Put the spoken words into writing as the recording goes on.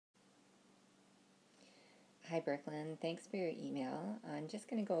Hi, Brooklyn. Thanks for your email. I'm just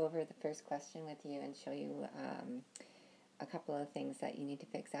going to go over the first question with you and show you a couple of things that you need to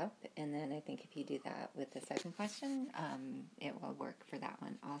fix up. And then I think if you do that with the second question, it will work for that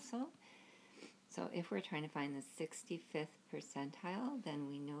one also. So if we're trying to find the 65th percentile, then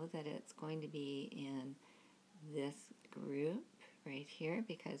we know that it's going to be in this group right here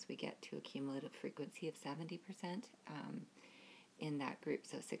because we get to a cumulative frequency of 70% in that group.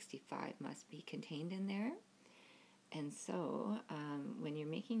 So 65 must be contained in there. And so when you're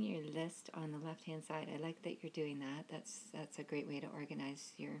making your list on the left-hand side, I like that you're doing that. That's a great way to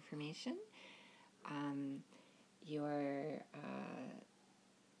organize your information. Your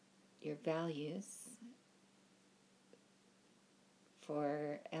values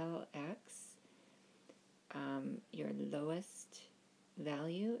for LX, your lowest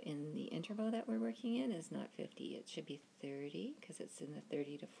value in the interval that we're working in is not 50. It should be 30 because it's in the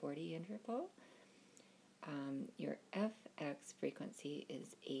 30 to 40 interval. Your FX frequency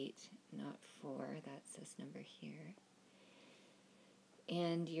is 8, not 4. That's this number here.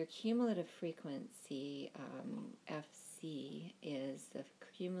 And your cumulative frequency, FC, is the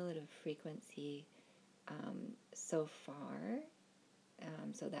cumulative frequency so far.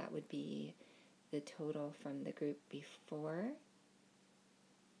 So that would be the total from the group before.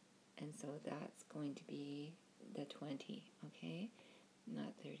 And so that's going to be the 20, okay?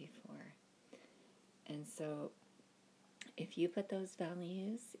 Not 34. And so if you put those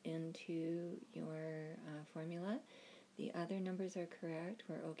values into your formula, the other numbers are correct.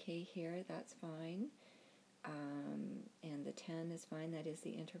 We're okay here. That's fine. And the 10 is fine. That is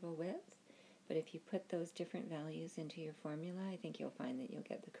the interval width. But if you put those different values into your formula, I think you'll find that you'll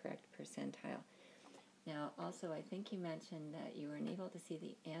get the correct percentile. Now, also, I think you mentioned that you weren't able to see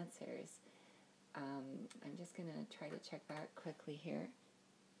the answers. I'm just going to try to check back quickly here.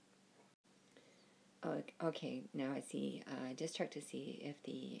 Okay, now I see. I just checked to see if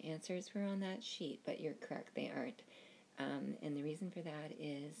the answers were on that sheet, but you're correct, they aren't. And the reason for that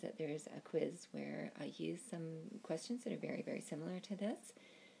is that there's a quiz where I use some questions that are very, very similar to this.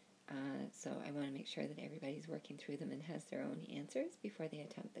 So I want to make sure that everybody's working through them and has their own answers before they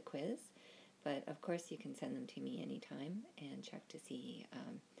attempt the quiz. But of course you can send them to me anytime and check to see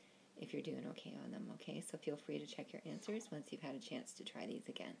if you're doing okay on them, okay? So feel free to check your answers once you've had a chance to try these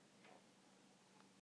again.